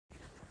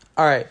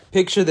All right,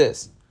 picture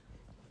this.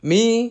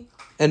 Me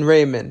and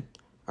Raymond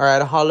are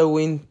at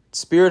a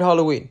Spirit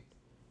Halloween.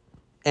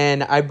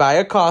 And I buy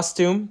a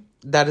costume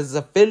that is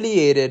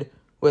affiliated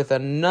with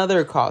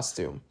another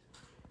costume.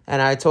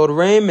 And I told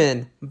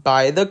Raymond,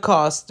 buy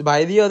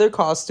the other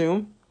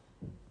costume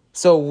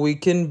so we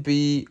can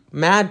be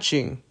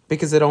matching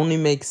because it only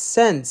makes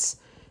sense.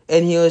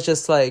 And he was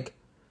just like,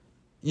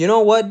 you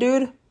know what,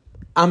 dude?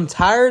 I'm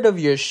tired of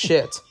your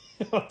shit.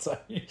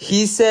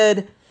 He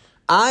said,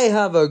 I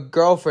have a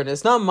girlfriend.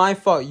 It's not my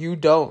fault you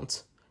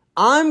don't.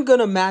 I'm going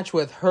to match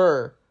with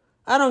her.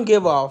 I don't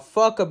give a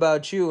fuck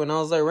about you. And I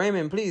was like,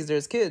 Raymond, please,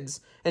 there's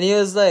kids. And he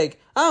was like,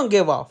 I don't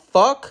give a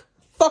fuck.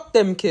 Fuck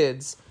them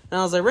kids. And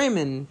I was like,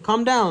 Raymond,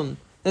 calm down.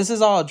 This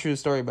is all a true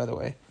story, by the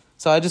way.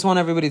 So I just want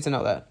everybody to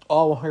know that.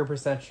 All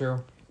 100%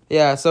 true.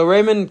 Yeah, so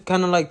Raymond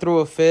kind of like threw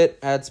a fit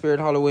at Spirit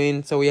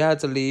Halloween, so we had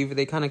to leave.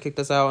 They kind of kicked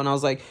us out, and I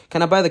was like,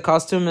 can I buy the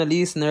costume at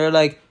least? And they were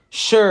like,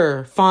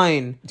 sure,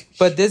 fine.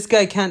 But this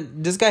guy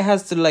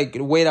has to like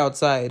wait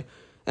outside.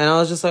 And I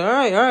was just like, all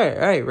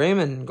right,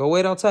 Raymond, go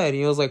wait outside. And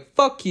he was like,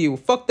 fuck you,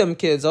 fuck them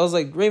kids. I was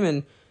like,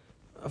 Raymond,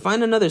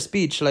 find another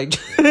speech. Like,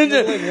 you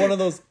look like one of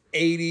those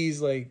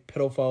 80s like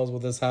pedophiles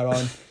with his hat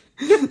on.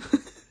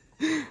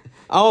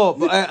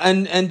 Oh,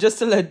 and just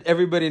to let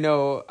everybody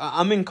know,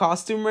 I'm in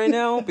costume right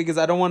now because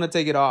I don't want to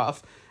take it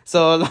off.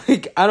 So,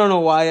 like, I don't know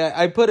why.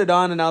 I put it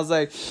on and I was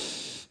like,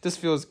 this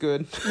feels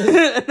good.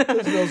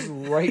 This feels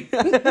right.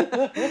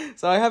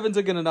 So I haven't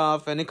taken it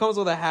off. And it comes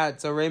with a hat.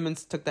 So Raymond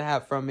took the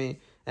hat from me.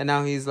 And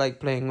now he's, like,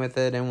 playing with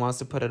it and wants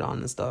to put it on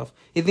and stuff.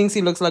 He thinks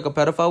he looks like a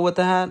pedophile with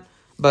the hat.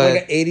 But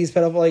like an 80s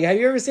pedophile. Like, have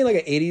you ever seen,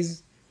 like, an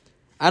 80s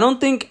I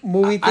don't think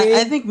movie thing?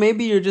 I think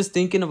maybe you're just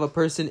thinking of a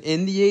person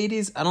in the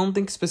 80s. I don't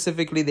think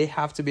specifically they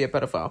have to be a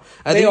pedophile.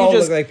 They all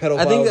look like pedophiles.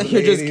 I think that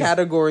you're just 80s.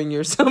 categorizing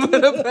yourself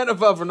as a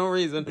pedophile for no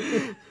reason.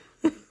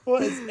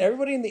 Well,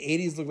 everybody in the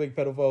 80s look like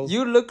pedophiles.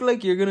 You look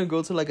like you're gonna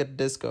go to like a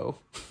disco.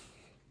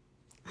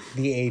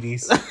 The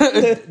 80s.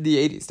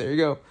 The 80s. There you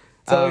go.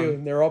 Tell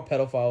you, they're all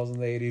pedophiles in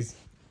the 80s.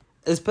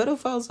 Is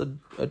pedophiles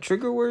a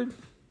trigger word?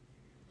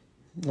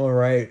 All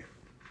right.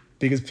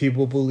 Because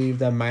people believe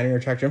that minor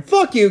attraction.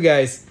 Fuck you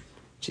guys.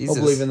 Jesus. I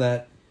believe in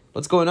that.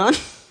 What's going on?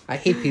 I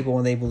hate people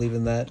when they believe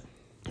in that.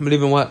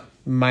 Believe in what?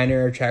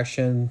 Minor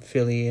attraction,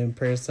 Philly in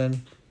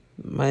person.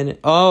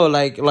 Like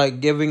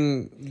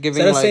giving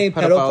like saying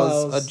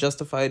pedophiles a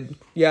justified.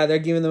 Yeah, they're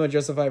giving them a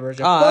justified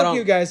version. Fuck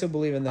you guys who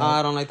believe in that.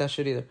 I don't like that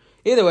shit either.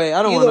 Either way,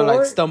 I don't want to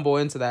like stumble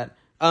into that.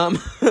 Oh,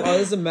 it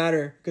doesn't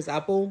matter because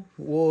Apple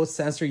will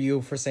censor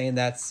you for saying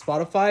that.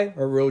 Spotify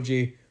or Real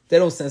G, they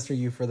don't censor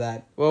you for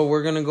that. Well,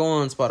 we're gonna go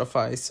on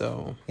Spotify,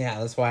 so yeah,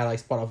 that's why I like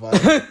Spotify.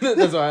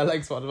 That's why I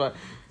like Spotify.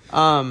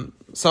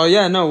 So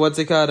yeah, no, what's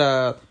it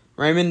called?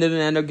 Raymond didn't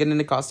end up getting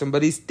the costume,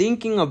 but he's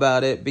thinking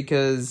about it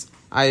because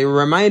I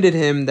reminded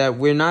him that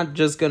we're not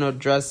just gonna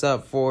dress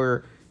up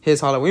for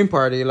his Halloween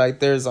party. Like,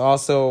 there's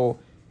also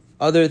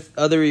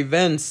other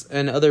events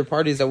and other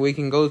parties that we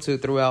can go to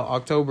throughout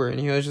October. And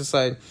he was just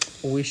like,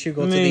 we should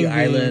go to the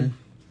island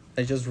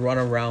and just run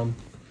around.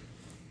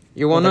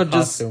 You wanna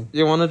just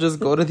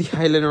go to the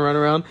island and run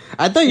around?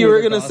 I thought you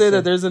were gonna say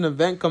that there's an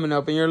event coming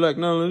up, and you're like,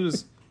 no,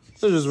 let's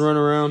just run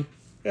around.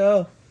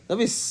 Yeah, that'd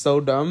be so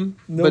dumb,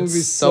 that but would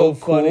be so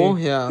cool.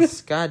 funny. Yeah,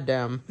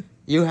 goddamn.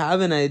 You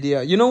have an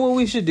idea. You know what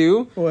we should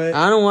do? What?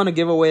 I don't want to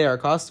give away our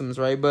costumes,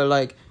 right? But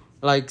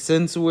like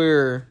since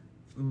we're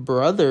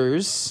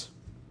brothers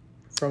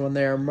from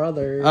their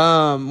mothers,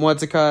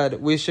 what's it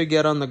called? We should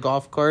get on the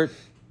golf cart.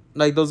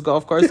 Like those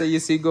golf carts that you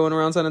see going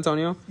around San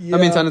Antonio. Yeah. I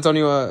mean San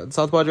Antonio,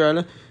 South Padre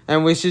Island.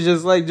 And we should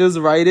just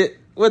ride it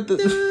with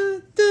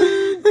the...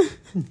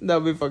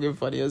 That'd be fucking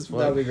funny as fuck.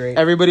 That'd be great.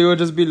 Everybody will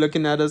just be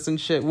looking at us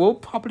and shit. We'll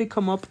probably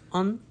come up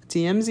on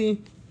TMZ.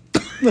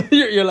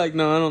 You're like,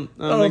 no,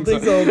 I don't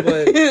think so.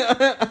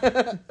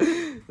 But...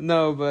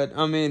 No, but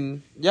I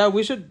mean, yeah,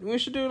 we should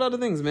do a lot of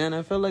things, man.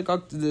 I feel like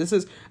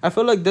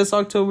this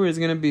October is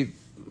gonna be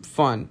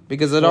fun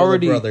because it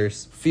already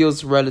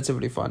feels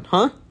relatively fun,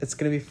 huh? It's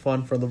gonna be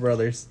fun for the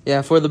brothers.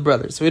 Yeah, for the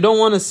brothers. We don't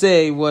want to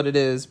say what it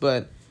is,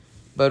 but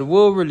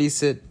we'll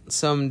release it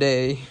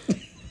someday.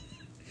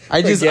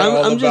 I'm just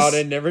about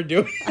it, never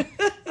do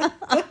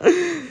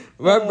it.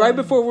 Right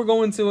before we're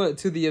going to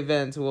the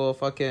event, we'll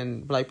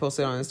fucking like post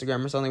it on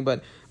Instagram or something.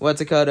 But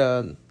what's it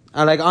called?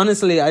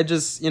 Honestly, I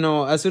just,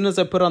 as soon as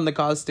I put on the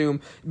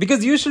costume,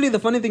 because usually the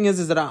funny thing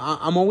is that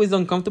I'm always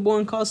uncomfortable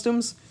in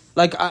costumes.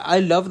 Like, I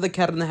love the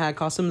Cat in the Hat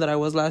costume that I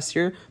was last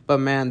year, but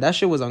man, that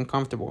shit was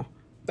uncomfortable.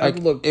 That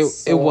looked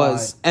it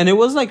was. And it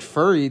was like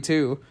furry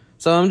too.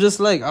 So I'm just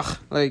like, ugh,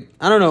 like,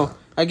 I don't know.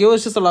 Like, it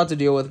was just a lot to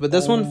deal with, but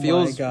this one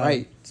feels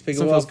right.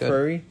 Speaking of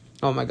furry.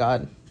 Oh my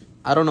God.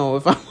 I don't know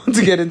if I want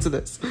to get into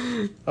this.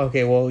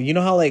 Okay, well, you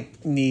know how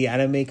like the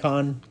Anime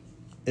Con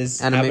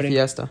is Anime happening?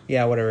 Fiesta.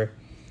 Yeah, whatever.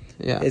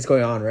 Yeah. It's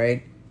going on,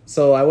 right?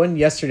 So I went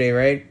yesterday,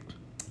 right?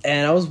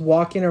 And I was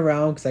walking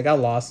around because I got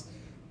lost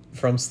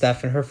from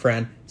Steph and her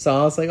friend. So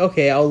I was like,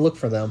 okay, I'll look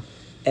for them.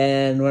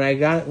 And when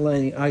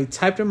I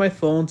typed in my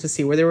phone to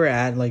see where they were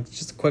at, like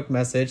just a quick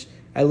message.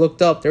 I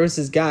looked up, there was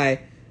this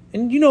guy.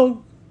 And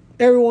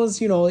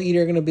everyone's,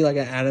 either going to be like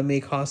an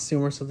anime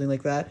costume or something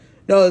like that.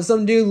 No,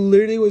 some dude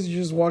literally was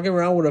just walking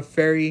around with a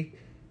fairy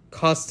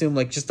costume,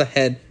 like just a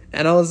head.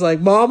 And I was like,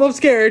 Mom, I'm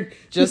scared.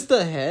 Just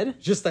the head?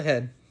 Just the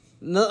head.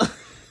 No.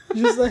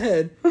 Just the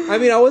head. I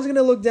mean, I was going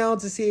to look down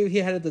to see if he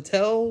had the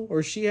tail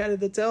or she had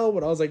the tail,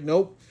 but I was like,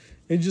 nope.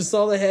 And just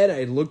saw the head.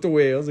 I looked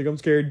away. I was like, I'm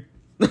scared.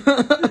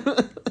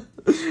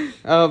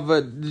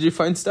 But did you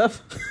find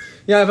Steph?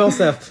 Yeah, I found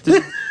Steph.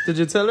 Did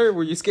you tell her?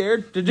 Were you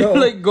scared? Did you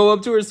like go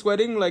up to her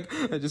sweating? Like,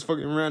 I just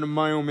fucking ran a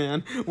mile,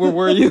 man. Where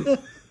were you?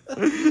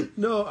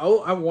 No,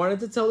 I wanted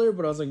to tell her,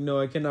 but I was like, no,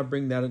 I cannot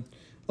bring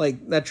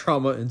that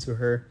trauma into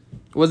her.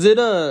 Was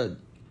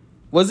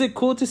it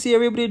cool to see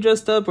everybody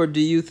dressed up, or do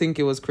you think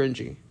it was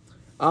cringy?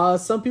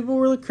 Some people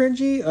were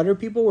cringy. Other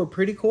people were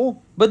pretty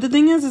cool. But the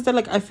thing is that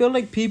like I feel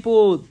like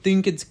people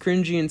think it's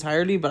cringy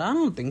entirely, but I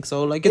don't think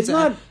so. Like it's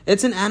not.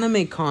 It's an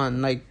anime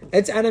con. Like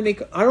it's anime.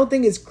 I don't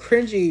think it's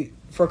cringy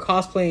for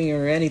cosplaying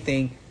or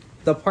anything.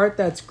 The part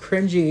that's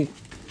cringy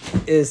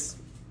is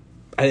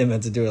I didn't mean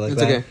to do it like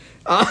that.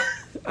 Okay.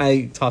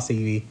 I tossed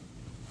Evie.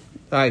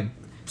 I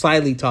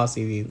slightly tossed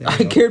Evie.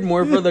 I cared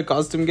more for the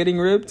costume getting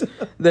ripped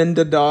than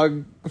the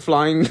dog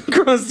flying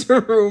across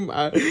the room.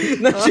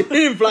 She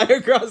didn't fly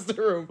across the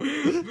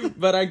room,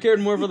 but I cared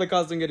more for the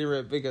costume getting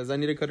ripped because I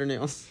need to cut her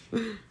nails.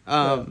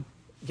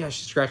 Yeah,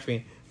 she scratched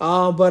me.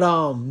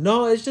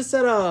 No, it's just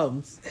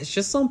that it's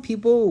just some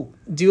people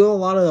do a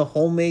lot of the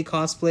homemade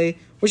cosplay,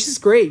 which is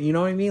great. You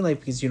know what I mean? Like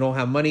because you don't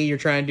have money, you're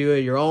trying to do it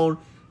your own.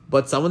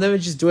 But some of them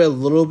just do it a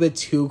little bit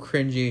too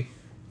cringy.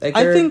 Like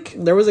I think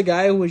there was a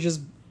guy who was just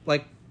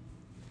like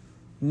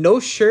no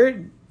shirt,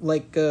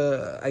 like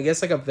I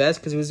guess like a vest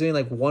because he was doing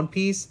like one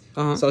piece.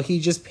 Uh-huh. So he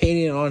just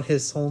painted on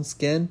his own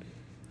skin,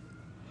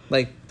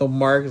 like the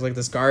marks, like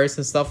the scars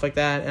and stuff like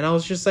that. And I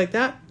was just like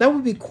that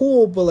would be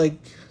cool, but like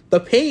the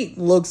paint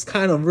looks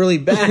kind of really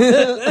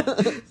bad.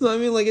 So I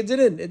mean, like it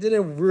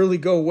didn't really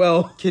go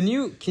well. Can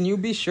you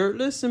be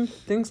shirtless and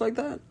things like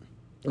that?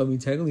 I mean,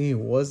 technically he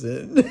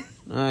wasn't.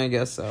 I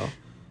guess so.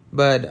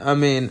 But, I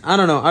mean, I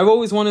don't know. I've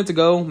always wanted to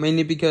go,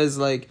 mainly because,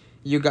 like,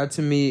 you got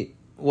to meet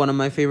one of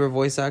my favorite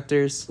voice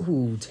actors.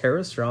 Ooh,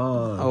 Tara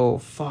Strong. Oh,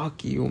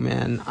 fuck you,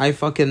 man. I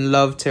fucking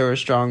love Tara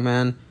Strong,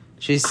 man.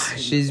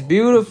 She's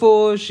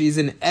beautiful. She's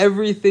in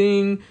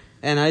everything.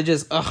 And I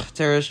just,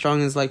 Tara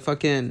Strong is, like,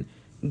 fucking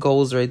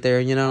goals right there,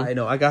 you know? I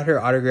know. I got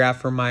her autograph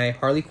for my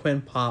Harley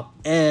Quinn pop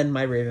and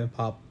my Raven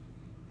pop.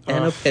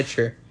 And a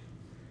picture.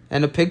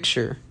 And a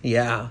picture.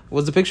 Yeah.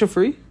 Was the picture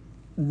free?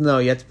 No,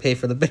 you have to pay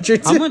for the picture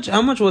too.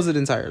 How much was it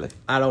entirely?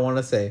 I don't want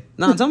to say.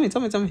 No, tell me.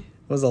 It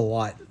was a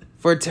lot.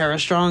 For Tara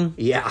Strong?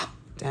 Yeah.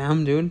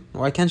 Damn, dude.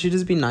 Why can't she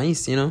just be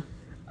nice, you know?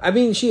 I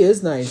mean, she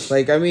is nice.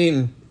 Like, I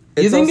mean...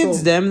 You think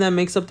it's them that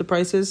makes up the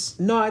prices?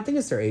 No, I think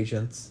it's their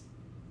agents.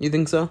 You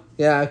think so?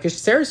 Yeah,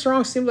 because Tara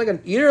Strong seems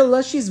like either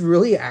unless she's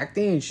really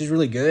acting and she's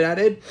really good at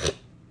it.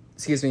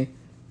 Excuse me.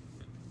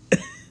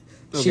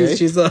 Okay.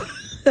 She's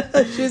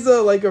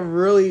a like a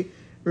really,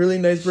 really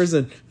nice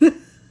person.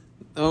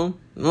 Oh,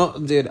 well,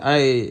 dude,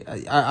 I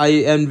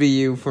envy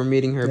you for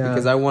meeting her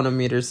because I want to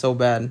meet her so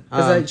bad.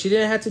 Because she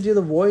didn't have to do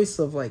the voice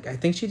of, like, I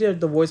think she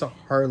did the voice of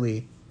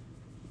Harley.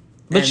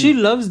 But she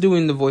loves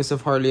doing the voice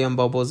of Harley on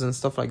Bubbles and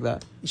stuff like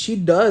that. She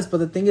does, but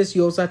the thing is,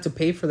 you also have to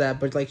pay for that.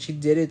 But, like, she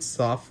did it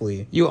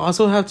softly. You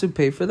also have to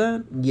pay for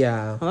that?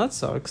 Yeah. Well, that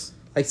sucks.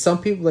 Like,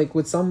 some people, like,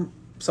 with some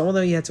of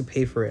them, you had to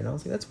pay for it. And I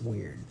was like, that's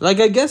weird.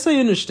 Like, I guess I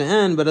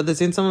understand, but at the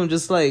same time, I'm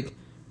just like...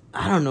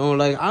 I don't know,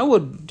 like, I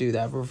would do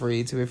that for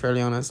free, to be fairly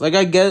honest. Like,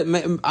 I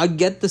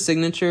get the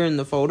signature in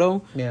the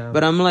photo,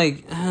 but I'm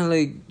like,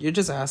 you're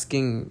just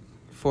asking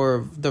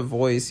for the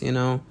voice, you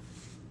know?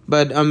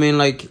 But, I mean,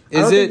 like,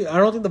 I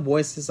don't think the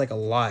voice is, like, a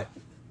lot.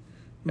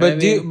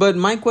 But but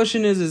my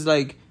question is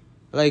like,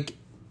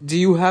 do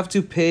you have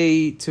to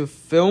pay to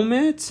film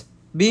it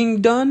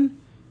being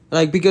done?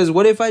 Like, because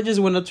what if I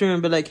just went up to her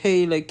and be like,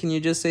 hey, like, can you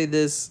just say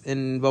this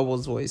in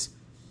Bubbles' voice?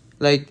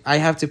 Like, I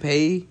have to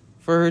pay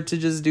for her to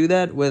just do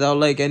that without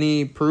like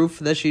any proof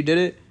that she did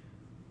it,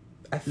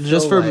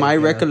 just for my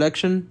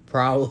recollection.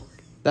 Probably.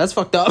 That's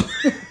fucked up.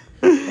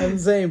 I'm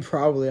saying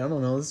probably. I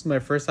don't know. This is my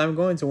first time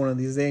going to one of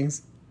these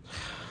things.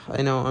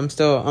 I know. I'm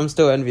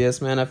still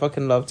envious, man. I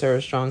fucking love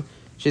Tara Strong.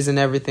 She's in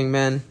everything,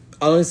 man.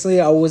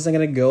 Honestly, I wasn't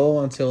gonna go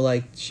until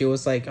like she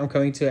was like, "I'm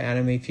coming to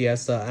Anime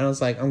Fiesta," and I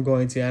was like, "I'm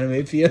going to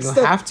Anime Fiesta."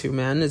 You have to,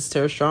 man. It's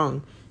Tara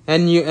Strong.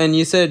 And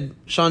you said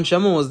Sean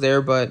Schemmel was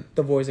there, but...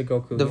 The voice of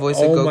Goku. The voice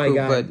of Goku. Oh my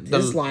God. But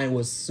his line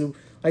was super...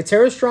 Like,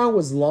 Tara Strong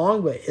was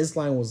long, but his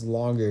line was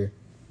longer.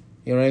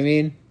 You know what I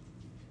mean?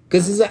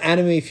 Because this is an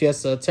Anime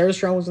Fiesta. Tara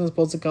Strong was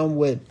supposed to come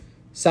with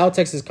South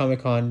Texas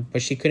Comic Con,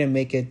 but she couldn't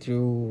make it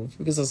through...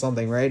 because of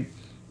something, right?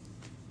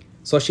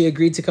 So she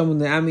agreed to come with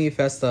the Anime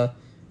Fiesta.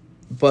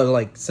 But,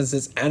 like, since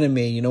it's anime,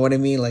 you know what I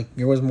mean? Like,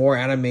 there was more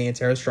anime, and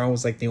Tara Strong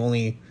was, like, the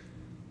only...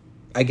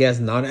 I guess,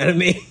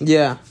 non-anime.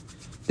 Yeah.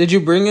 Did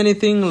you bring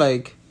anything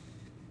like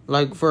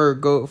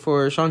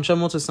for Sean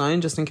Schemmel to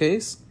sign just in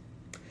case?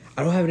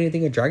 I don't have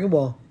anything in Dragon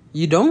Ball.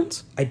 You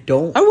don't? I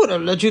don't. I would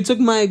have let you took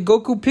my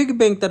Goku pig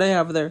bank that I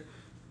have there.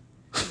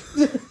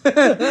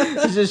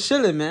 He's just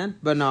chilling, man.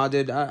 But no,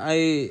 dude, it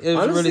Honestly,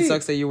 really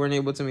sucks that you weren't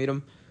able to meet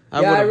him.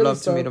 I Yeah, would it have really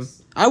loved to meet him.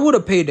 sucks. I would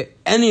have paid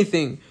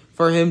anything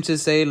for him to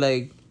say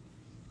like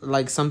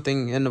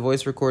something in the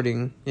voice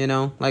recording, you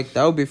know? Like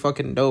that would be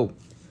fucking dope.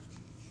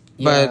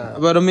 Yeah.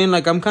 But I mean,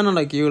 like, I'm kind of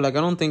like you. Like,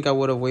 I don't think I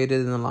would have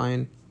waited in the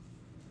line.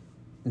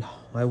 No,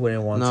 I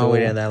wouldn't want to No.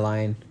 wait in that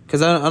line.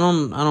 Cause I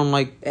don't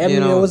like. I mean, you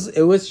know,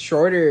 it was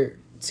shorter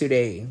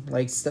today.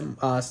 Like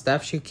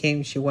Steph,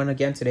 she went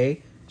again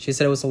today. She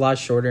said it was a lot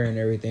shorter and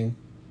everything.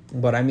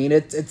 But I mean,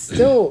 it's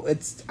still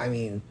I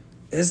mean,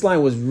 this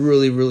line was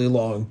really really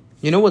long.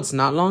 You know what's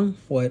not long?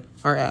 What?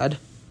 Our ad.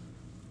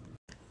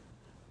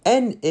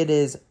 And it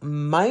is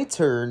my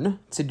turn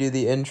to do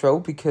the intro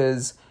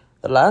because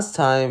the last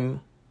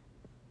time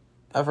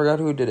I forgot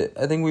who did it.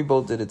 I think we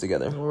both did it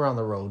together. We're on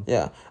the road.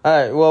 Yeah. All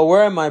right. Well,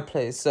 we're at my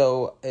place,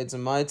 so it's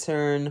my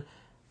turn.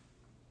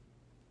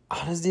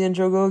 How does the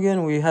intro go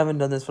again? We haven't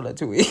done this for like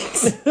 2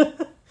 weeks.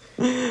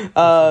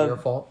 Your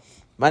fault.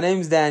 My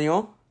name's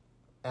Daniel,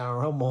 And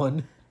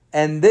Ramon.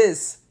 and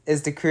this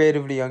is the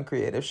Creatively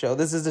Uncreative Show.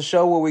 This is the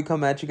show where we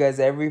come at you guys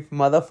every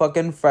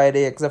motherfucking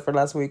Friday, except for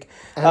last week.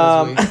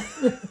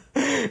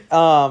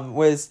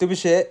 With stupid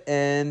shit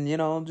and, you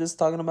know, just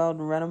talking about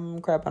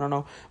random crap. I don't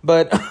know.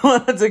 But I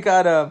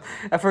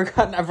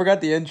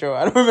forgot the intro.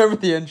 I don't remember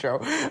the intro.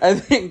 I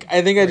think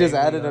I just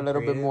added a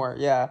little bit more.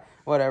 Yeah,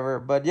 whatever.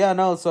 But yeah,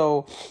 no,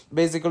 so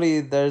basically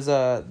there's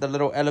the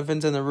little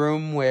elephant in the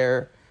room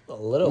where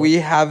we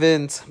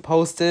haven't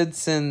posted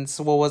since,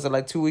 what was it,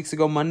 like 2 weeks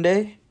ago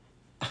Monday?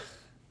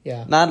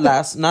 Yeah.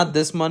 Not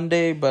this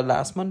Monday, but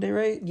last Monday,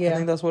 right? Yeah. I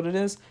think that's what it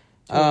is.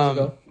 2 weeks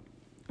ago.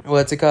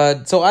 What's it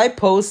called? So I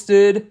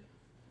posted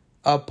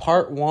a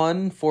part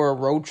 1 for a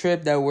road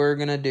trip that we're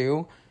gonna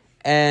do,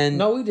 and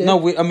No, we did.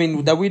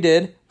 That we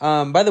did.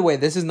 By the way,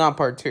 this is not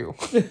part 2.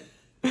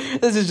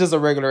 This is just a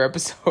regular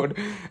episode.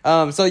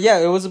 So yeah,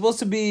 it was supposed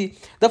to be.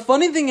 The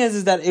funny thing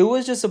is that it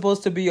was just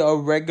supposed to be a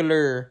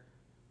regular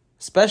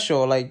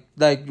special, like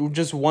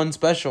just one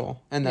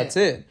special, and that's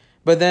it.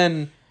 But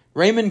then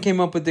Raymond came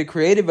up with the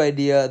creative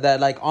idea that,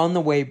 like, on the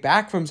way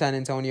back from San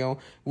Antonio,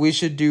 we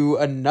should do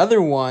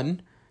another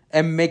one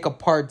and make a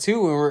part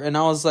 2. And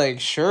I was like,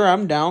 sure,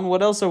 I'm down.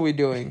 What else are we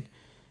doing?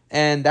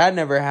 And that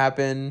never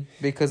happened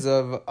because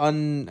of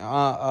I'm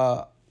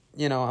not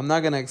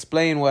gonna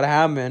explain what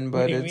happened,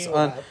 but it's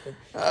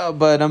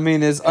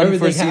it's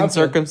unforeseen happened.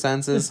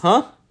 circumstances,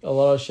 huh? A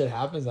lot of shit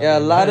happens. Yeah, a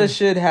lot of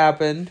shit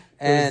happened,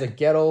 There's and the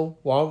ghetto,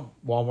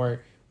 Walmart,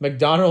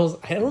 McDonald's.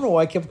 I don't know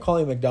why I kept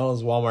calling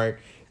McDonald's Walmart,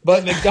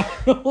 but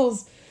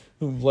McDonald's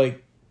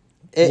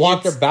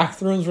locked their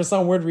bathrooms for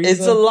some weird reason.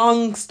 It's a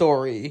long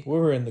story. We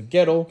were in the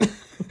ghetto.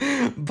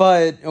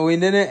 But we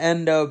didn't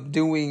end up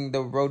doing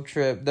the road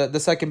trip, the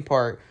second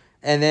part.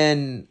 And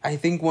then I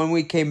think when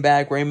we came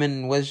back,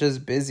 Raymond was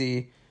just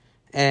busy.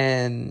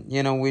 And,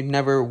 you know, we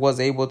never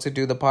was able to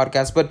do the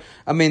podcast. But,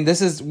 I mean,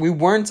 we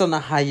weren't on a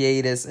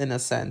hiatus in a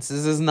sense.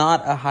 This is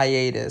not a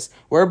hiatus.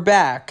 We're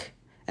back.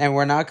 And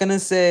we're not going to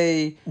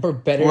say We're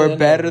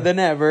better than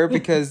ever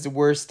because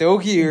we're still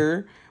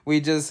here. We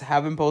just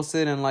haven't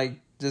posted in, like,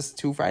 just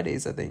 2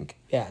 Fridays, I think.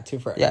 Yeah, 2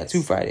 Fridays. Yeah,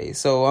 2 Fridays.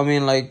 So, I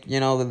mean, like,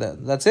 you know,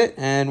 that's it.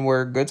 And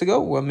we're good to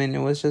go. I mean, it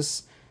was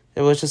just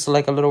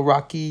like a little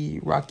rocky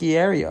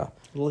area.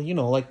 Well, you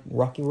know, like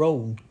Rocky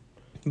Road.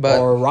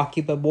 Or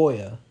Rocky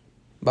Baboya.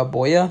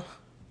 Baboya?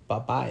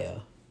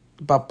 Papaya?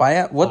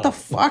 What the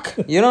fuck?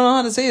 You don't know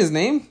how to say his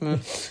name?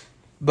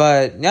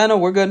 But yeah, no,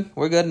 we're good.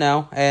 We're good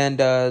now.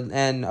 And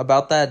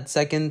about that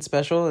second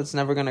special, it's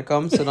never gonna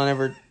come. So don't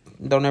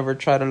ever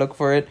try to look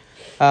for it.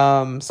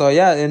 So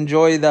yeah,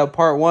 enjoy the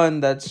part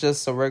 1. That's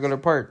just a regular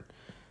part.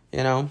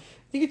 You know.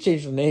 You can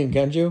change the name,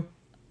 can't you?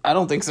 I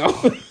don't think so.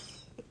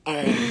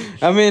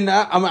 I mean,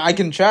 I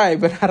can try,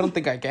 but I don't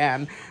think I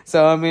can.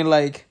 So I mean,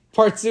 like.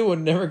 Part 2 would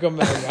never come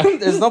back, guys.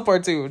 There's no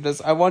part 2.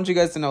 Just I want you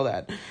guys to know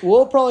that.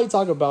 We'll probably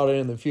talk about it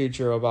in the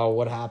future about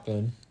what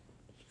happened.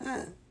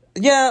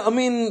 Yeah, I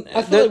mean,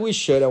 I feel like we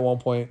should at one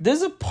point.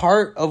 There's a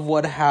part of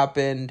what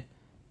happened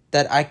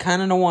that I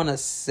kind of don't want to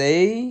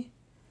say,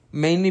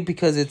 mainly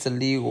because it's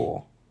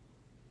illegal.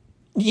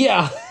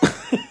 Yeah.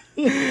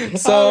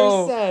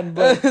 So I understand,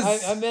 but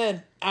I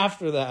meant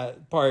after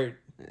that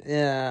part.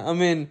 Yeah, I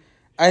mean,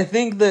 I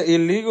think the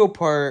illegal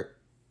part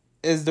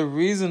is the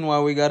reason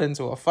why we got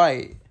into a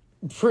fight.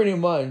 Pretty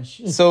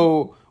much.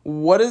 So,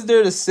 what is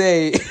there to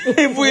say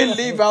if we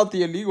leave out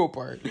the illegal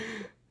part?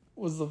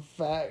 Was the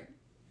fact.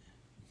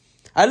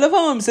 I love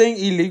how I'm saying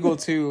illegal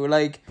too.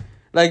 Like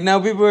now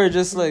people are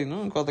just like,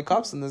 no, call the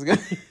cops on this guy.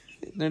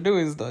 They're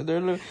doing stuff.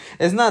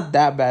 It's not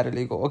that bad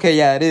illegal. Okay,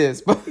 yeah, it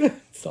is. But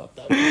it's not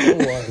that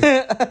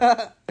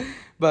bad.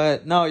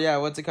 But no, yeah,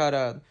 what's it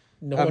called?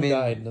 No one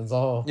died. That's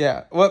all.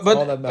 Yeah, all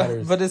that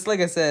matters. But it's like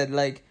I said,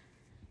 like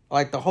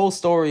the whole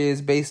story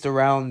is based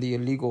around the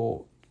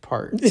illegal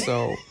part.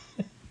 So,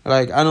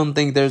 like, I don't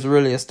think there's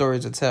really a story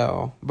to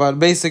tell. But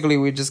basically,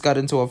 we just got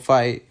into a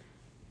fight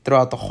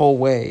throughout the whole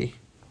way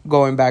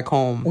going back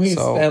home. We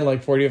spent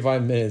like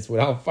 45 minutes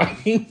without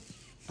fighting.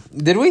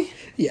 Did we?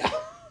 Yeah.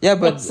 Yeah,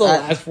 but what's the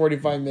last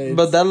 45 minutes?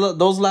 But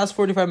those last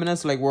 45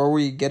 minutes, like, were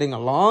we getting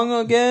along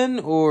again,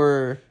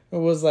 or it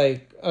was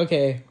like,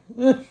 okay,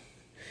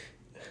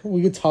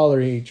 we could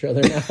tolerate each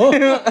other now.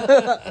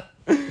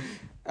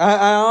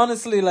 I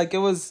honestly, like, it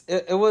was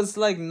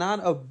like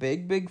not a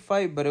big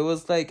fight, but it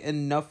was like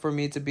enough for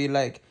me to be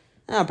like,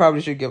 I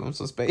probably should give him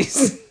some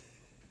space.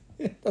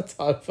 That's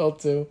how I felt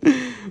too.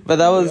 But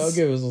that was, I'll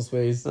give him some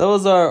space. that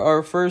was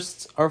our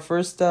first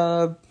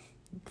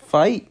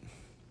fight.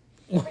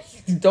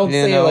 Don't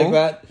say it like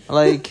that.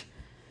 Like,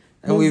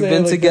 and we've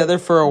been together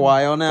for a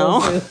while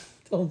now.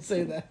 Don't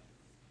say that.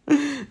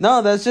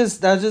 No, that's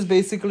just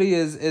basically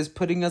is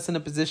putting us in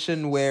a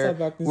position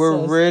where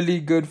we're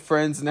really good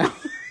friends now.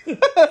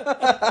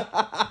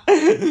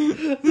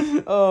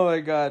 Oh my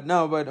god.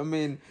 No, but I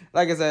mean,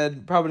 like I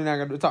said, probably not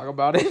gonna talk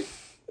about it.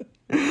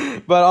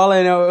 But all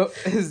I know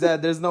is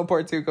that there's no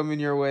part 2 coming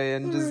your way,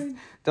 and just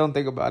don't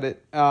think about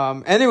it.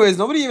 Anyways,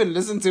 nobody even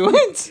listened to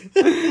it.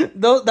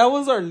 That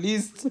was our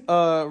least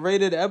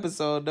rated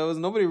episode. There was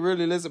nobody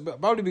really listened,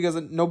 probably because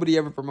nobody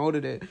ever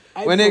promoted it.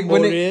 When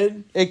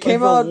it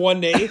came out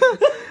one day.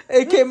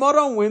 It came out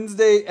on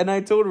Wednesday, and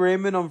I told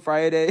Raymond on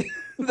Friday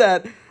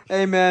that,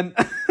 hey man,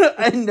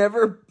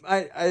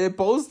 I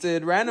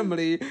posted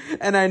randomly,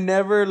 and I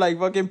never like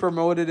fucking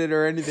promoted it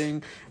or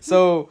anything.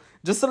 So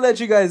just to let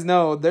you guys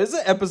know, there's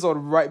an episode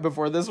right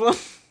before this one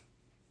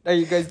that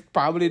you guys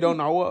probably don't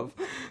know of.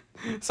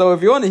 So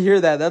if you want to hear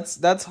that,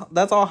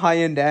 that's all high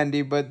and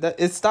dandy, but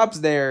it stops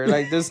there.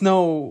 Like, there's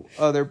no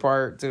other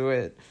part to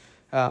it.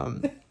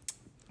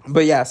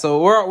 But yeah,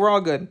 so we're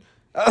all good.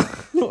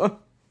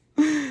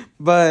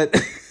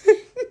 But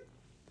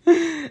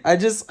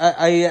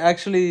I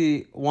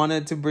actually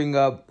wanted to bring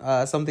up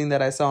something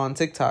that I saw on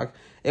TikTok.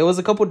 It was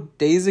a couple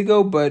days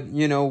ago, but,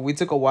 we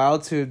took a while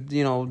to,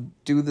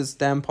 do this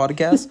damn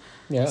podcast.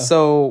 Yeah.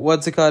 So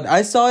what's it called?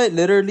 I saw it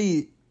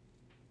literally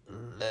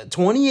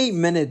 28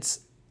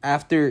 minutes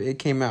after it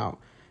came out.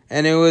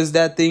 And it was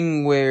that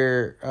thing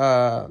where,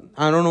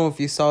 I don't know if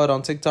you saw it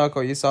on TikTok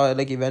or you saw it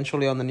like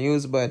eventually on the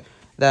news, but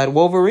that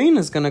Wolverine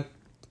is gonna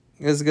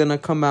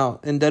come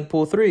out in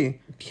Deadpool 3.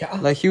 Yeah.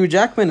 Like, Hugh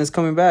Jackman is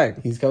coming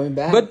back. He's coming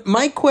back. But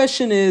my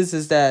question is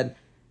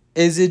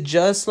it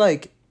just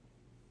like,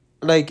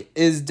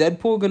 is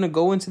Deadpool gonna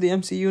go into the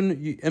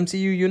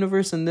MCU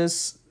universe in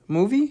this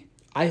movie?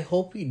 I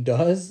hope he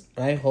does.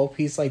 I hope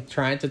he's like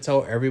trying to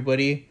tell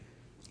everybody,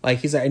 like,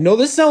 he's like, I know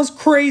this sounds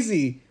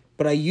crazy,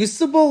 but I used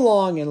to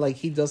belong, and like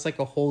he does like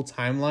a whole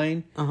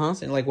timeline,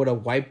 and like with a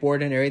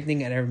whiteboard and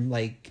everything, and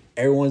like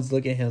everyone's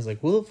looking at him like,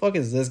 who the fuck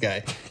is this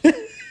guy?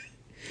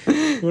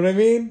 You know what I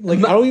mean? Like,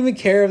 I don't even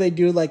care if they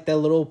do like that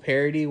little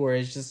parody where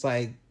it's just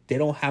like they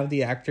don't have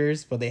the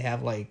actors, but they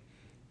have like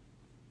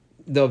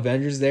the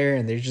Avengers there,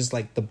 and they're just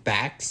like the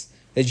backs.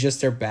 It's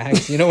just their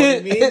backs. You know what I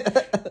mean?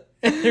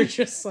 And they're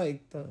just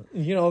like,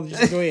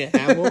 just doing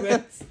hand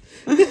movements.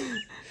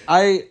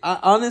 I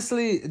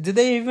honestly, did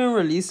they even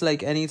release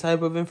like any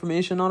type of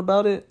information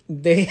about it?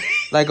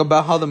 Like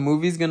about how the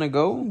movie's gonna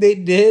go? They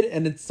did,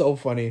 and it's so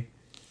funny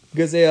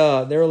because they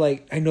were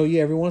like, I know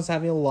everyone's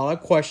having a lot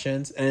of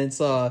questions, and it's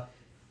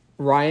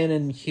Ryan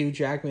and Hugh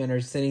Jackman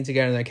are sitting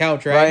together on the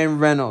couch, right? Ryan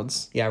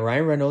Reynolds. Yeah,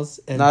 Ryan Reynolds,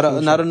 and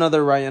not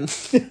another Ryan.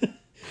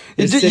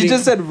 You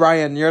just said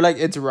Ryan. You're like,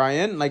 it's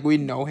Ryan. Like, we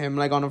know him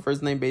like on a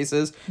first name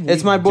basis.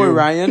 It's my boy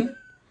Ryan.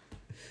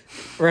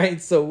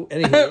 Right. So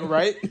anyway,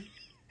 right.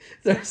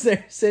 They're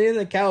sitting on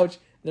the couch.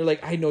 They're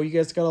like, I know you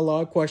guys got a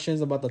lot of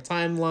questions about the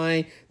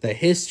timeline, the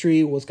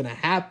history, what's gonna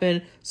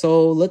happen.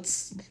 So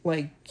let's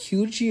like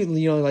Hugh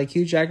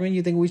Jackman.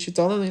 You think we should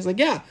tell them? And he's like,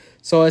 yeah.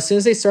 So as soon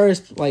as they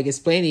started like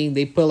explaining,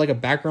 they put like a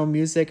background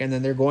music, and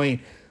then they're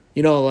going,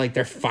 like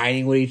they're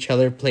fighting with each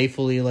other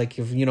playfully, like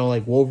if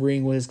like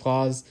Wolverine with his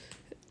claws,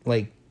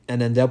 like,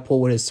 and then Deadpool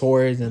with his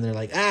swords, and they're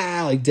like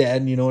like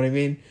dead. You know what I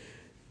mean?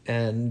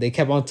 And they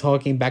kept on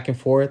talking back and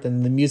forth,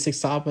 and the music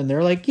stopped, and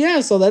they're like, yeah,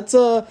 so that's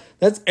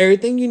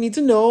everything you need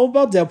to know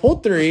about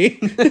Deadpool 3.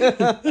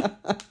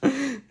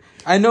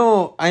 I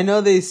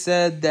know they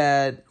said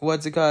that,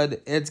 what's it called?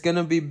 It's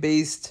gonna be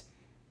based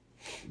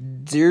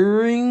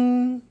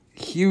during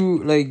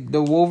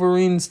the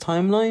Wolverine's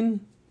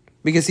timeline,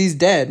 because he's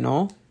dead,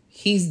 no?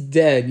 He's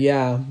dead,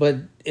 yeah, but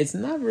it's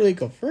not really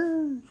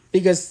confirmed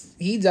because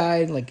he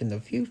died like in the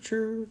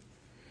future.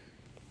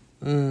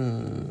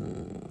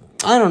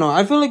 I don't know.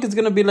 I feel like it's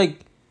gonna be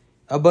like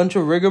a bunch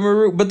of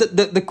rigmarole. But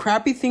the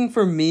crappy thing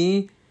for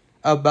me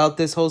about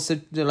this whole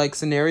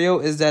scenario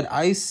is that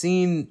I've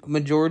seen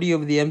majority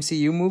of the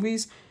MCU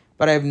movies,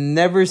 but I've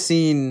never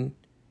seen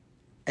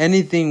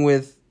anything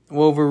with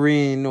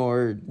Wolverine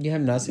or you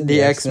have not seen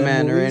the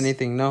X-Men or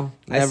anything. No,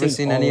 never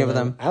seen any of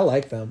them. I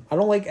like them. I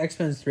don't like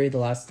X-Men 3: The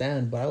Last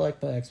Stand, but I like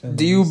the X-Men.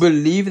 Do you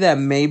believe that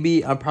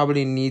maybe I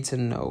probably need to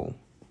know?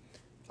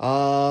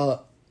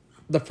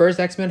 The first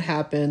X-Men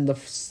happened. The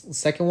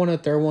second one and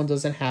the third one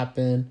doesn't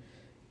happen.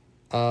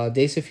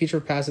 Days of Future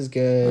Past is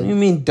good. What do you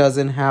mean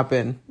doesn't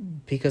happen?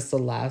 Because the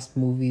last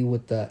movie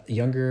with the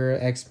younger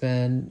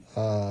X-Men,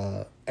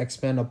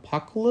 X-Men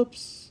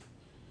Apocalypse,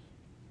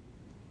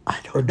 I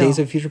don't or know. Days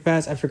of Future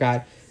Past, I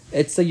forgot.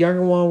 It's the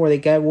younger one where they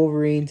get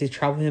Wolverine to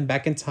travel him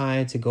back in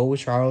time to go with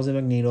Charles and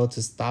Magneto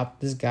to stop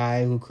this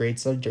guy who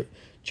creates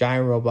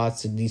giant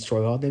robots to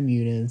destroy all the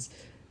mutants.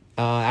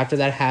 After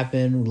that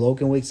happened,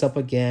 Logan wakes up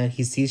again.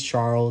 He sees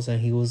Charles,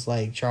 and he was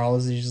like,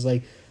 Charles is just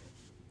like,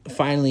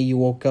 finally you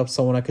woke up,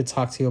 someone I could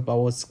talk to you about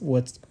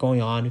what's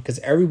going on, because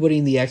everybody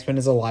in the X-Men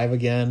is alive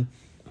again,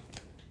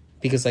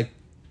 because like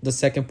the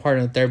second part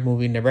of the third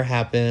movie never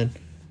happened.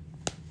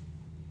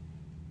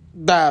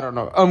 I don't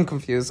know. I'm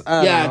confused.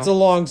 I don't know. It's a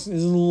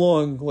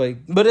long like.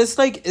 But it's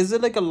like, is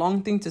it like a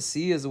long thing to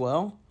see as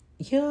well?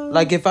 Yeah.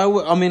 Like if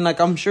I mean, like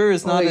I'm sure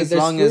it's not as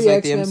long as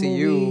like the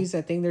MCU. Movies.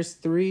 I think there's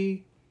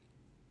 2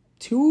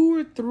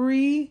 or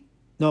 3.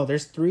 No,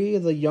 there's 3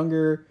 of the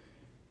younger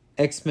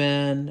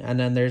X-Men, and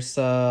then there's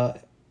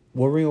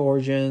Wolverine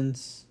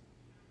Origins,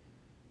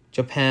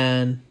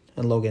 Japan,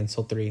 and Logan.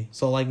 So 3.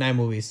 So like 9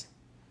 movies.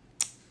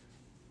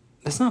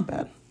 That's not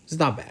bad. It's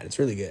not bad. It's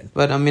really good.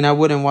 But I mean, I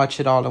wouldn't watch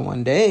it all in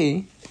one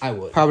day. I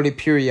would. Probably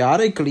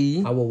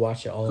periodically. I will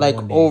watch it all like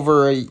in one day.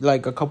 over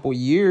a couple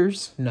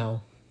years.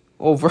 No.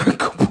 Over a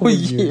couple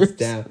years.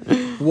 Damn.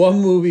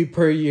 1 movie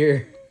per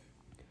year.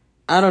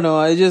 I don't know.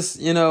 I just,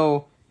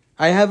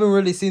 I haven't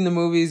really seen the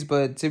movies,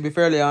 but to be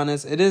fairly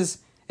honest, it is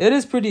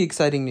pretty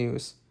exciting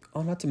news.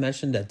 Oh, not to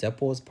mention that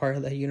Deadpool is part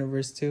of that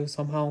universe too,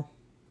 somehow.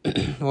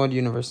 What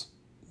universe?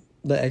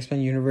 The X-Men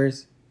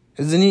universe.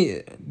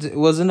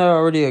 Wasn't that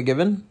already a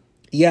given?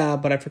 Yeah,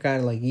 but I forgot,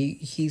 like,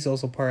 he's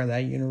also part of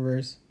that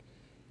universe.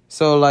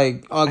 So,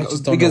 like,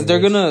 because they're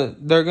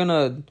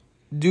gonna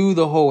do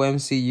the whole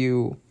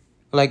MCU,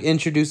 like,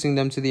 introducing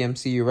them to the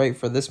MCU, right,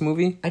 for this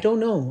movie? I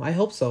don't know. I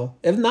hope so.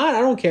 If not,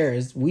 I don't care.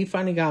 We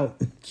finding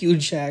out Hugh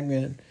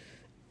Jackman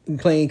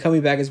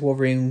coming back as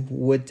Wolverine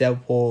with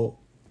Deadpool,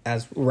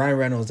 as Ryan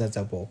Reynolds as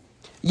Deadpool.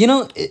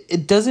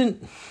 It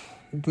doesn't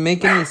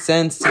make any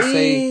sense to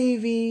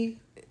say...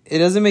 It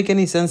doesn't make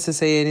any sense to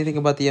say anything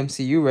about the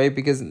MCU, right?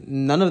 Because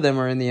none of them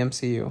are in the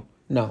MCU.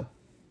 No.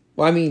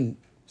 Well, I mean...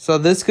 So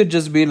this could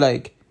just be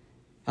like,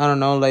 I don't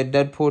know, like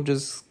Deadpool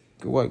just,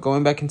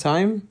 going back in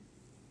time?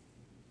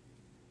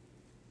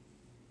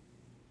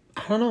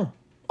 I don't know.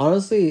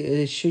 Honestly,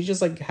 it should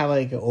just like have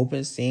like an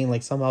open scene,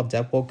 like somehow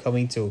Deadpool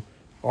coming to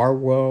our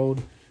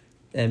world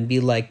and be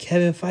like,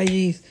 Kevin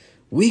Feige,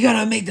 we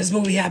gotta make this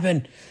movie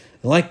happen.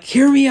 Like,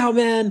 hear me out,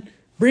 man.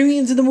 Bring me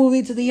into the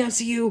movie, to the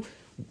MCU.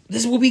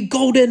 This will be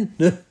golden.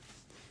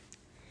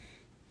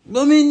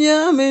 I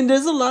mean,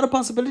 there's a lot of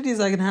possibilities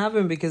that can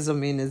happen because, I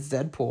mean, it's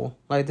Deadpool.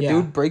 Like, the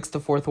dude breaks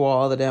the fourth wall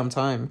all the damn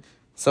time.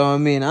 So, I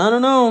mean, I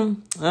don't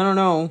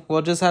know.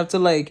 We'll just have to,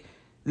 like,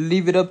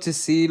 leave it up to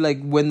see,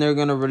 like, when they're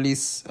going to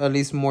release at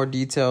least more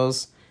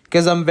details.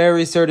 Because I'm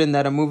very certain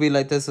that a movie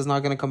like this is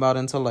not going to come out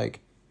until, like...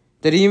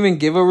 Did he even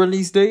give a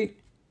release date?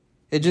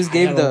 It just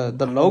gave the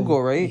logo,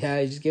 right? Yeah,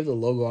 it just gave the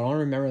logo. I don't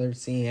remember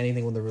seeing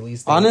anything with the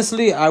release date.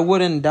 Honestly, I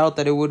wouldn't doubt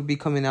that it would be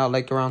coming out,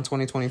 like, around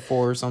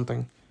 2024 or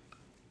something.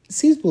 It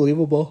seems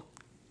believable.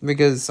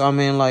 Because, I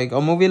mean, like,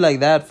 a movie like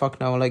that, fuck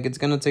no. Like, it's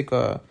gonna take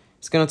a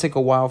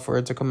while for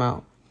it to come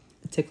out.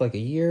 It took, like, a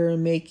year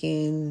in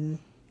making.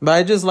 But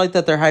I just like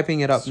that they're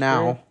hyping it up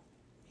now.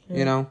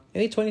 Yeah.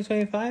 Maybe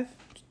 2025?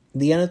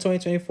 The end of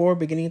 2024,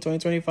 beginning of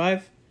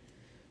 2025?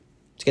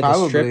 To get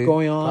probably, the strip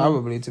going on?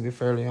 Probably, to be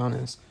fairly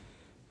honest.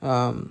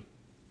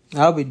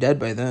 I'll be dead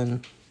by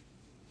then.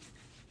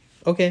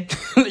 Okay.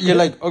 You're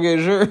like,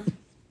 okay, sure.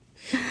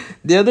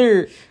 The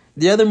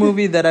other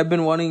movie that I've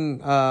been wanting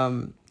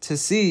to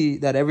see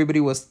that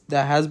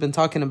that has been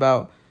talking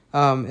about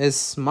is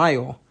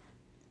Smile.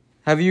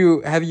 Have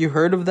you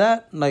heard of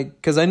that? Like,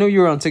 because I know you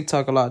were on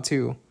TikTok a lot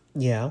too.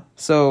 Yeah.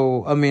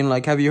 So, I mean,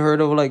 like, have you heard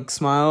of, like,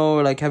 Smile?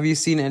 Or, like, have you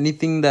seen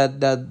anything that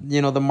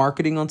the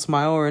marketing on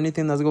Smile or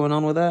anything that's going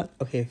on with that?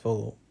 Okay,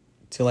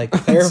 to, like,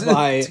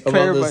 clarify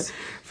about this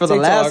for the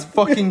last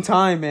fucking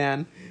time,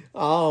 man.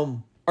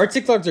 Our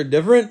TikToks are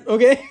different,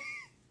 okay?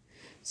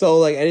 So,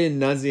 like, I did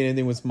not see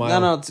anything with Smile.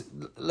 No,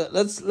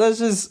 let's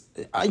just...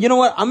 you know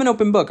what? I'm an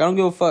open book. I don't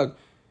give a fuck.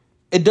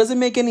 It doesn't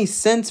make any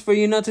sense for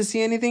you not to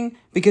see anything.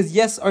 Because,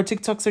 yes, our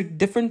TikToks are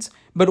different.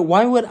 But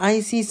why would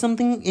I see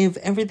something if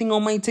everything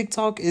on my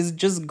TikTok is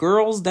just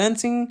girls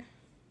dancing?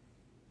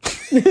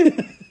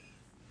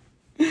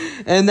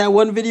 And that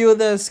one video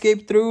that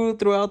escaped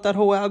throughout that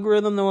whole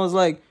algorithm that was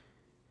like,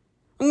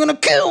 I'm gonna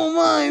kill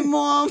my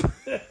mom.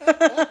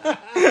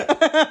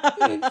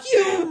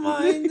 Kill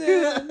my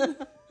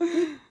dad.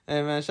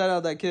 Hey man, shout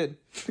out that kid.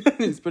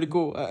 He's pretty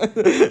cool.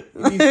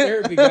 He's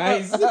therapy,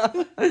 guys.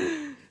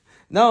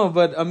 No,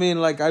 but I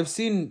mean, like, I've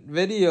seen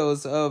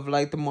videos of,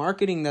 like, the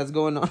marketing that's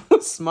going on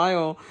with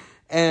Smile,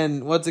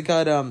 and what's it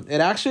called?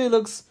 It actually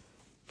looks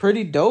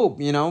pretty dope,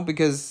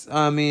 because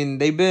I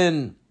mean,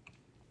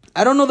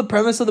 I don't know the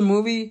premise of the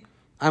movie.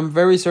 I'm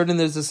very certain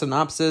there's a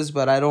synopsis,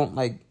 but I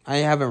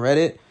haven't read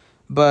it.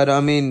 But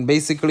I mean,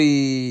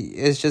 basically,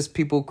 it's just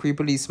people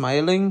creepily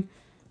smiling.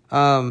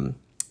 I'm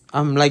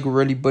like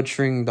really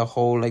butchering the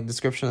whole like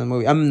description of the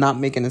movie. I'm not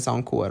making it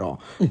sound cool at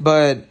all.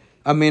 But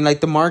I mean, like,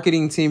 the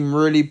marketing team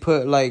really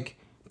put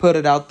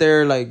it out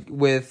there, like,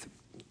 with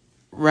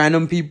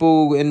random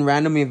people in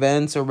random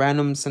events or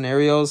random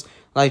scenarios.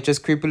 like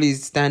just creepily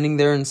standing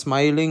there and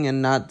smiling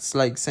and not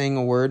like saying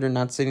a word or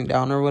not sitting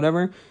down or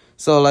whatever.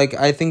 So like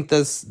I think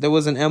there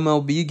was an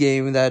MLB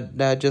game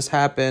that just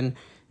happened,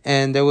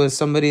 and there was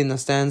somebody in the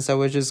stands that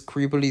was just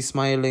creepily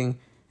smiling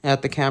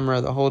at the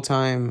camera the whole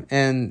time,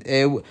 and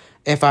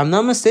if I'm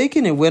not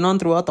mistaken, it went on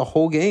throughout the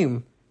whole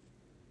game,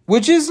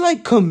 which is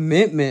like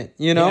commitment,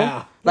 you know?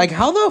 Yeah. Like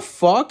how the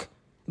fuck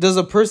does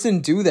a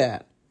person do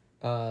that?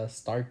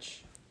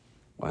 Starch.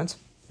 What?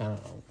 I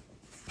don't know.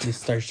 You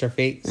starch their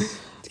face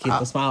to keep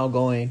the smile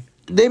going.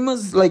 They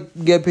must like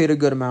get paid a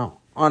good amount,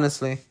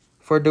 honestly,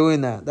 for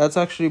doing that. That's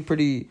actually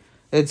pretty.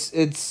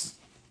 It's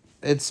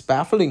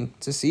baffling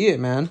to see it,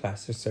 man.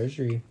 Plastic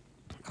surgery.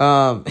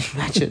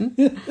 Imagine.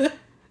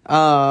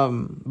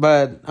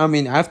 But I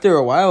mean, after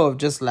a while of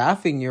just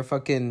laughing,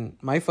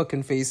 my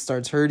fucking face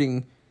starts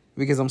hurting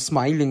because I'm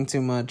smiling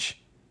too much.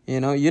 You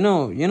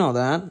know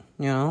that.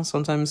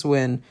 Sometimes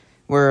when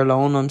we're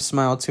alone, I'm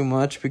smile too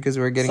much because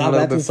we're getting a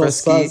little bit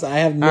frisky. So I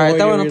have no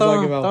idea what you're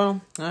talking about.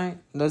 All right,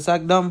 let's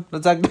act dumb.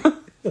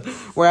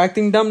 We're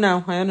acting dumb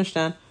now. I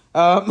understand.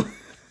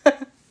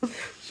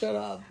 Shut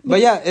up.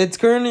 But yeah, it's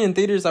currently in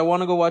theaters. I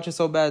want to go watch it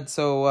so bad,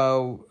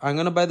 so I'm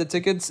gonna buy the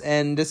tickets.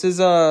 And this is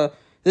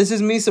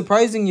me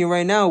surprising you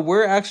right now.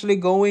 We're actually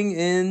going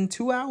in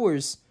 2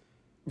 hours.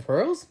 For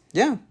reals?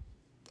 Yeah.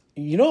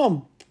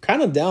 I'm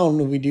kind of down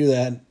if we do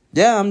that.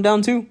 Yeah, I'm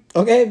down too.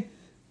 Okay.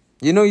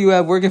 You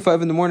have work at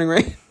 5 a.m,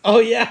 right? Oh,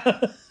 yeah.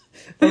 I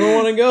don't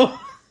want to go.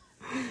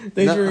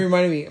 Thanks for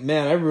reminding me.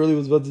 Man, I really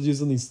was about to do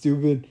something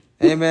stupid.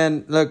 Hey,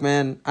 man. Look,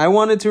 man. I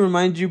wanted to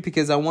remind you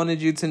because I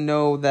wanted you to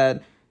know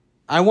that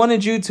I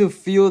wanted you to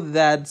feel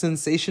that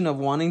sensation of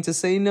wanting to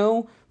say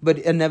no, but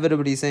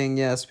inevitably saying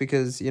yes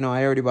because,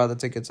 I already bought the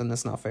tickets and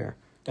that's not fair.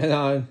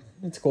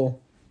 It's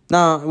cool.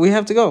 No, we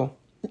have to go.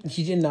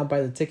 You did not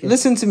buy the tickets.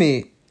 Listen to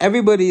me.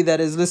 Everybody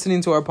that is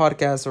listening to our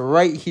podcast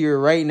right here,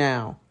 right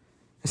now.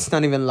 It's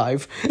not even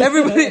live.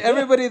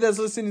 Everybody that's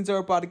listening to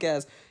our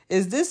podcast.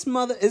 Is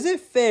it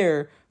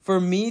fair for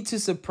me to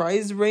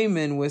surprise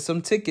Raymond with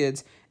some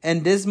tickets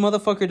and this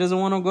motherfucker doesn't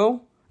want to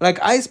go?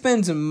 Like, I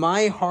spent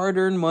my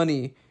hard-earned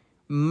money,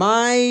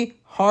 my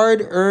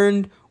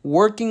hard-earned,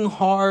 working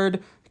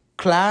hard,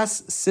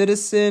 class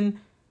citizen,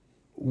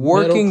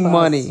 working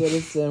money.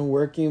 Citizen,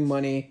 working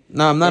money.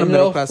 No, I'm not a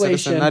middle-class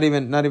citizen.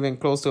 Not even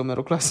close to a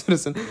middle-class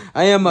citizen.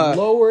 I am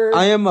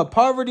a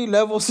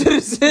poverty-level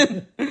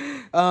citizen.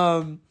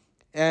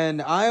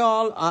 And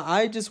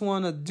I just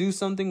want to do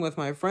something with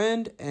my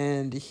friend,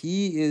 and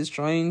he is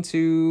trying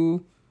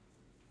to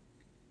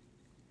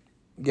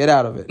get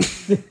out of it.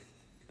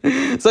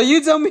 So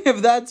you tell me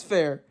if that's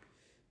fair.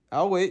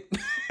 I'll wait.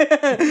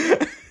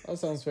 That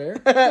sounds fair.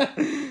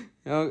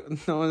 No,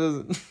 it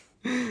doesn't.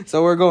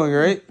 So we're going,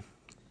 right?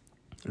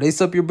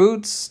 Lace up your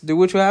boots. Do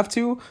what you have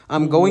to.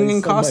 I'm going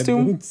in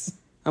costume. It's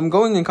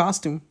going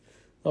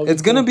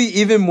to be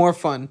even more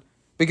fun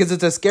because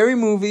it's a scary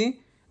movie.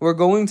 We're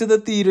going to the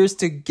theaters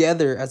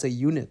together as a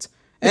unit.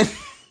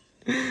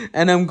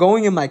 And I'm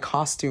going in my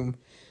costume.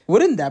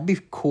 Wouldn't that be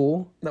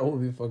cool? That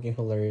would be fucking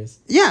hilarious.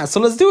 Yeah, so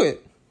let's do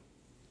it.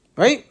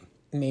 Right?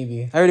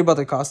 Maybe. I already bought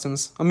the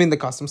costumes.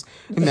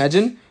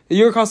 Imagine.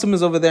 Your costume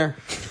is over there.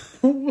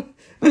 You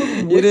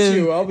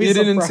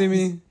didn't see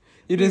me.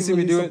 You didn't see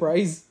me do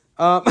surprised.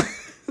 it.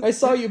 I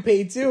saw you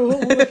pay too.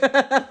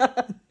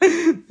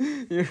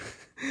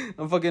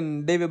 I'm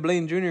fucking David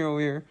Blaine Jr. over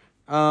here.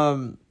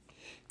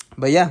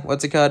 But yeah,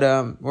 what's it called?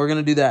 We're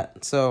gonna do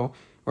that. So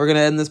we're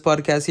gonna end this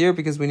podcast here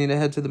because we need to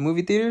head to the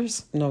movie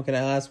theaters. No, can I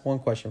ask one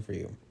question for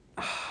you?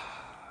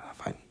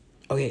 Fine.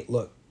 Okay,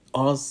 look.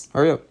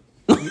 Hurry up.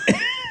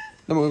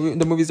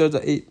 The movie starts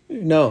at 8.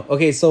 No.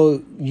 Okay, so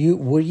do you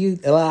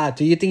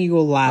think you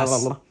will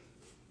last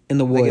in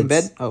the woods? Like in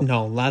bed? Oh.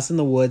 No, last in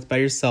the woods by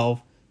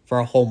yourself for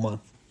a whole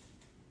month.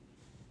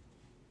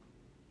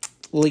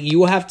 Like, you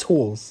will have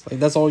tools. Like,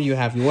 that's all you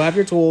have. You will have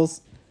your tools,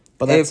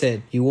 but that's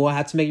it. You will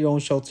have to make your own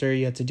shelter.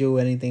 You have to do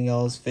anything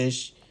else.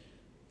 Fish,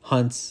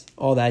 hunts,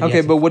 all that. Okay,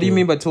 but what do you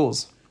mean by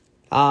tools?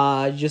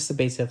 Just the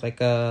basic,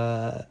 like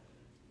a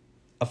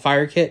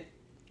fire kit,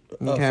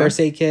 a first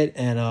aid kit,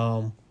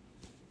 and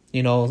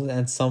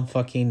and some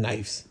fucking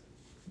knives.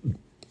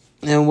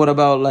 And what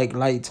about like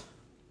light?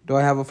 Do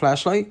I have a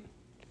flashlight?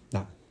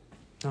 No.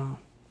 Oh.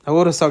 I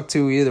would have sucked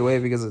too either way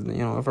because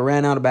if I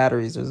ran out of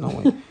batteries, there's no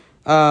way.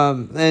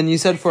 And you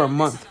said for a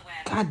month.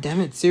 God damn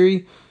it,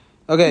 Siri.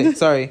 Okay,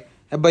 sorry.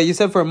 But you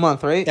said for a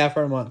month, right? Yeah,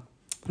 for a month.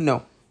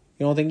 No.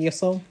 You don't think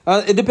so?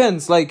 It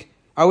depends. Like,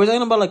 are we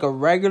talking about like a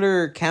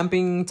regular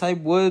camping type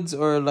woods,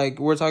 or like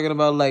we're talking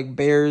about like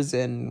bears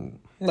and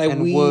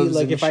wolves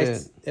and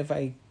shit? If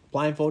I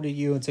blindfolded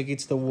you and took you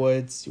to the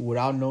woods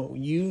without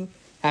you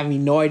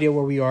having no idea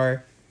where we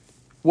are.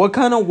 What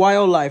kind of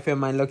wildlife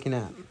am I looking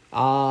at?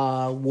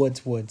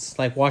 Woods,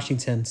 like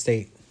Washington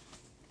State.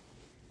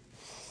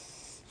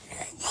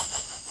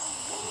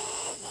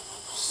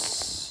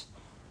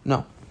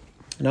 No.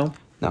 No?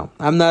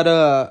 I'm not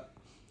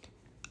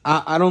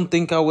I don't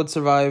think I would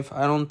survive.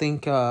 I don't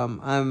think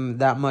I'm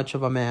that much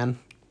of a man.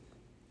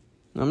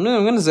 I'm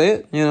gonna say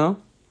it,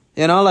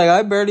 like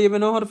I barely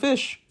even know how to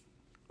fish.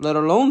 let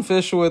alone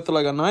fish with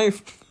like a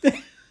knife.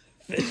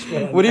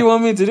 What do you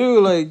want me to do?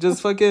 Like,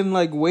 just fucking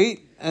like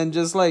wait and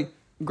just like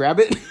grab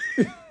it?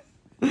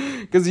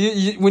 Because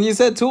you when you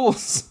said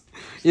tools,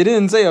 you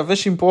didn't say a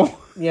fishing pole.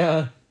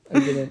 Yeah, I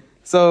didn't.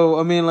 So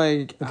I mean,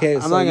 like, okay,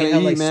 I'm not gonna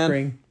eat, like, man.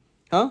 String.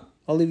 Huh?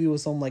 I'll leave you with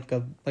some like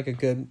a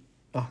good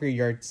 100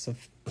 yards of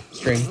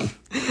string.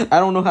 I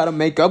don't know how to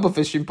make up a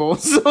fishing pole,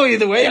 so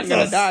either way, I'm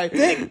gonna die.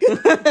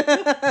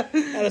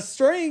 And a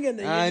string, and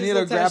then I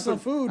need some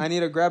food. I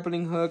need a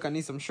grappling hook. I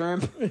need some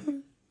shrimp.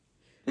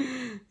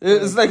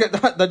 It's like I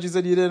thought you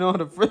said you didn't know how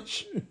to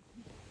fish.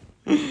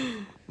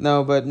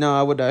 No,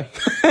 I would die.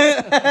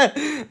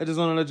 I just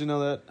want to let you know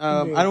that.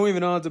 I don't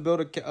even know how to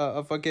build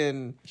a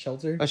fucking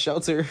shelter. A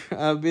shelter.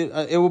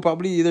 It will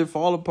probably either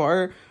fall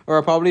apart, or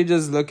I'll probably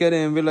just look at it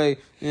and be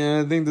like, "Yeah,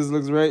 I think this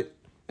looks right,"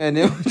 and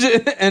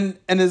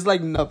and it's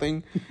like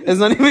nothing. It's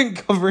not even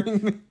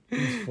covering me.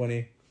 It's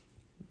funny.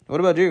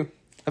 What about you?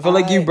 I feel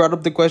like you brought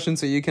up the question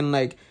so you can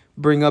like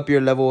bring up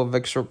your level of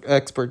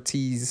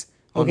expertise.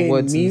 Okay,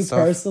 me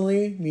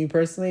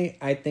personally,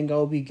 I think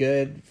I'll be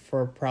good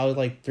for probably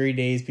like 3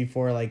 days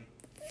before like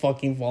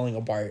fucking falling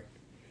apart.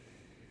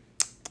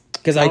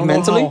 Because like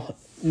mentally,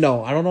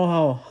 I don't know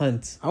how to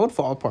hunt. I would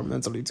fall apart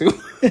mentally too.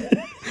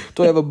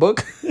 Do I have a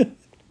book?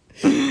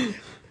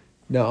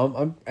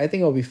 No, I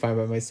think I'll be fine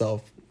by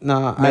myself.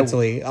 Nah,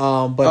 mentally.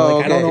 But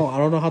like, okay. I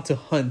don't know how to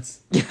hunt.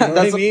 Yeah, you know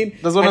what I mean.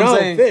 That's what I'm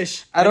saying.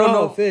 Fish. I don't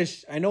know how to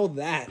fish. I know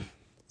that.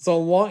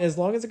 So as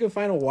long as I can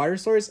find a water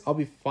source, I'll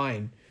be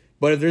fine.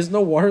 But if there's no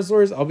water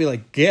source, I'll be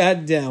like,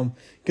 God damn.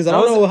 Because I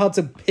don't know how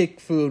to pick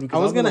food. I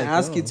was going to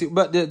ask you to.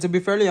 But to be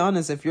fairly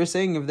honest, if you're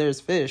saying if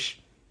there's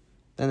fish,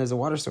 then there's a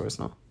water source,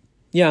 no?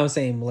 Yeah, I'm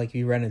saying like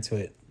you ran into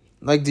it.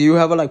 Like, do you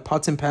have like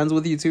pots and pans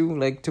with you too?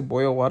 Like to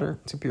boil water,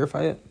 to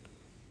purify it?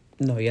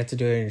 No, you have to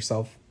do it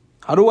yourself.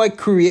 How do I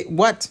create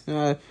what?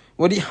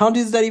 How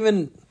does that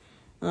even...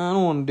 I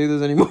don't want to do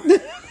this anymore.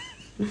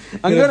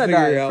 I'm going to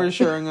die. For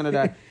sure, I'm going to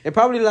die. It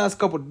probably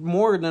lasts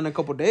more than a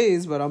couple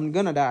days, but I'm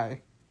going to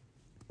die.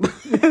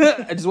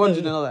 I just want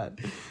you to know that.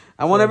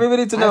 I want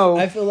everybody to know.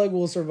 I feel like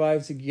we'll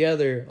survive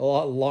together a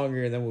lot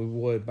longer than we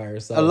would by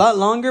ourselves. A lot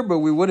longer, but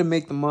we wouldn't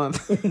make the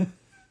month. I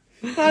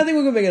think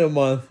we can make it a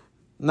month.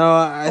 No,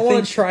 I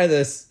want to try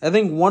this. I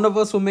think one of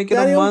us will make it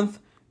a month.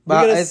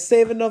 But we gotta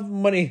save enough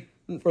money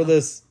for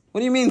this. What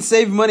do you mean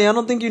save money? I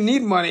don't think you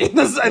need money. I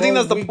think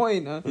that's the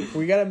point.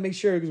 We gotta make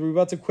sure because we're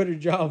about to quit our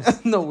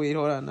jobs. No, wait,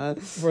 hold on.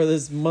 For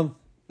this month.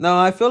 No,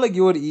 I feel like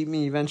you would eat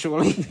me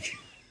eventually.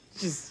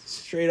 Just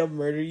straight up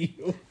murder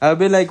you. I'll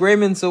be like,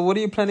 Raymond, so what are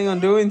you planning on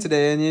doing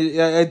today?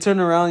 And I turn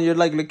around, you're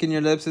like licking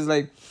your lips. It's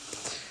like,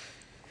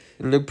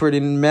 you look pretty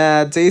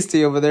mad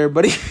tasty over there,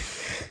 buddy.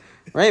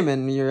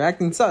 Raymond, you're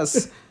acting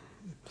sus.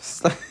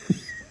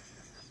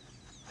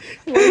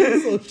 Why are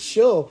you so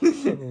chill?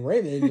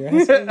 Raymond, you're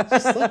acting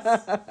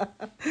sus.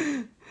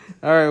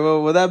 All right,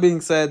 well, with that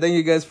being said, thank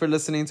you guys for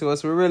listening to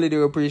us. We really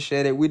do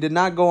appreciate it. We did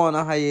not go on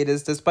a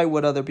hiatus, despite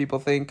what other people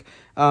think.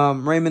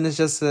 Raymond is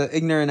just an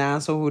ignorant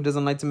asshole who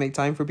doesn't like to make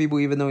time for people,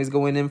 even though he's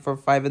going in for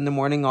 5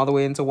 a.m. all the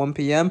way into 1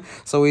 p.m.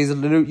 So he's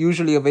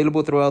usually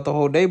available throughout the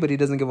whole day, but he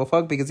doesn't give a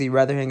fuck because he'd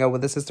rather hang out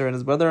with his sister and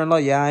his brother-in-law.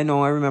 Yeah, I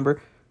know, I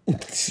remember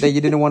that you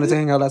didn't want to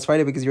hang out last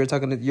Friday because you were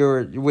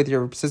you're with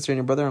your sister and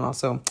your brother-in-law.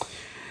 So,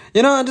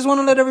 I just want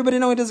to let everybody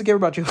know he doesn't care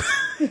about you.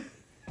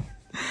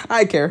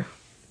 I care.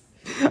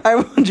 I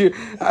want you.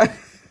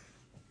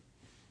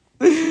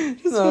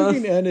 Just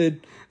fucking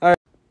ended. All right.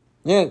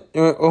 Yeah.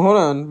 Hold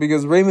on,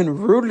 because Raymond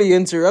rudely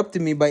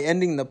interrupted me by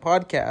ending the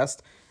podcast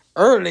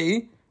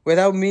early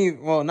without me.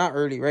 Well, not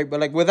early, right? But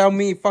like without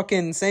me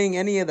fucking saying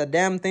any of the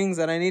damn things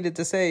that I needed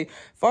to say.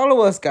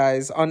 Follow us,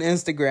 guys, on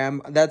Instagram.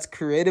 That's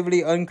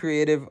creatively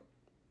uncreative.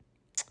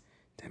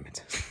 Damn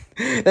it.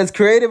 That's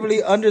creatively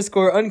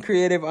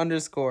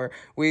 _uncreative_.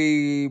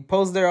 We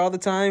post there all the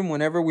time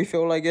whenever we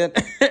feel like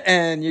it.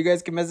 And you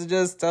guys can message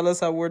us, tell us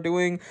how we're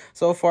doing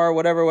so far,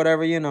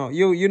 whatever, you know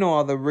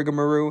all the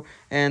rigmarole.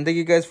 And thank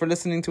you guys for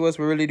listening to us.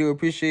 We really do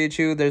appreciate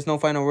you. There's no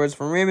final words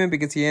from Raymond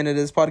because he ended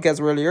his podcast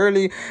really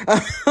early.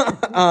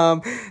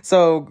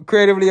 So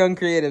creatively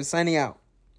uncreative, signing out.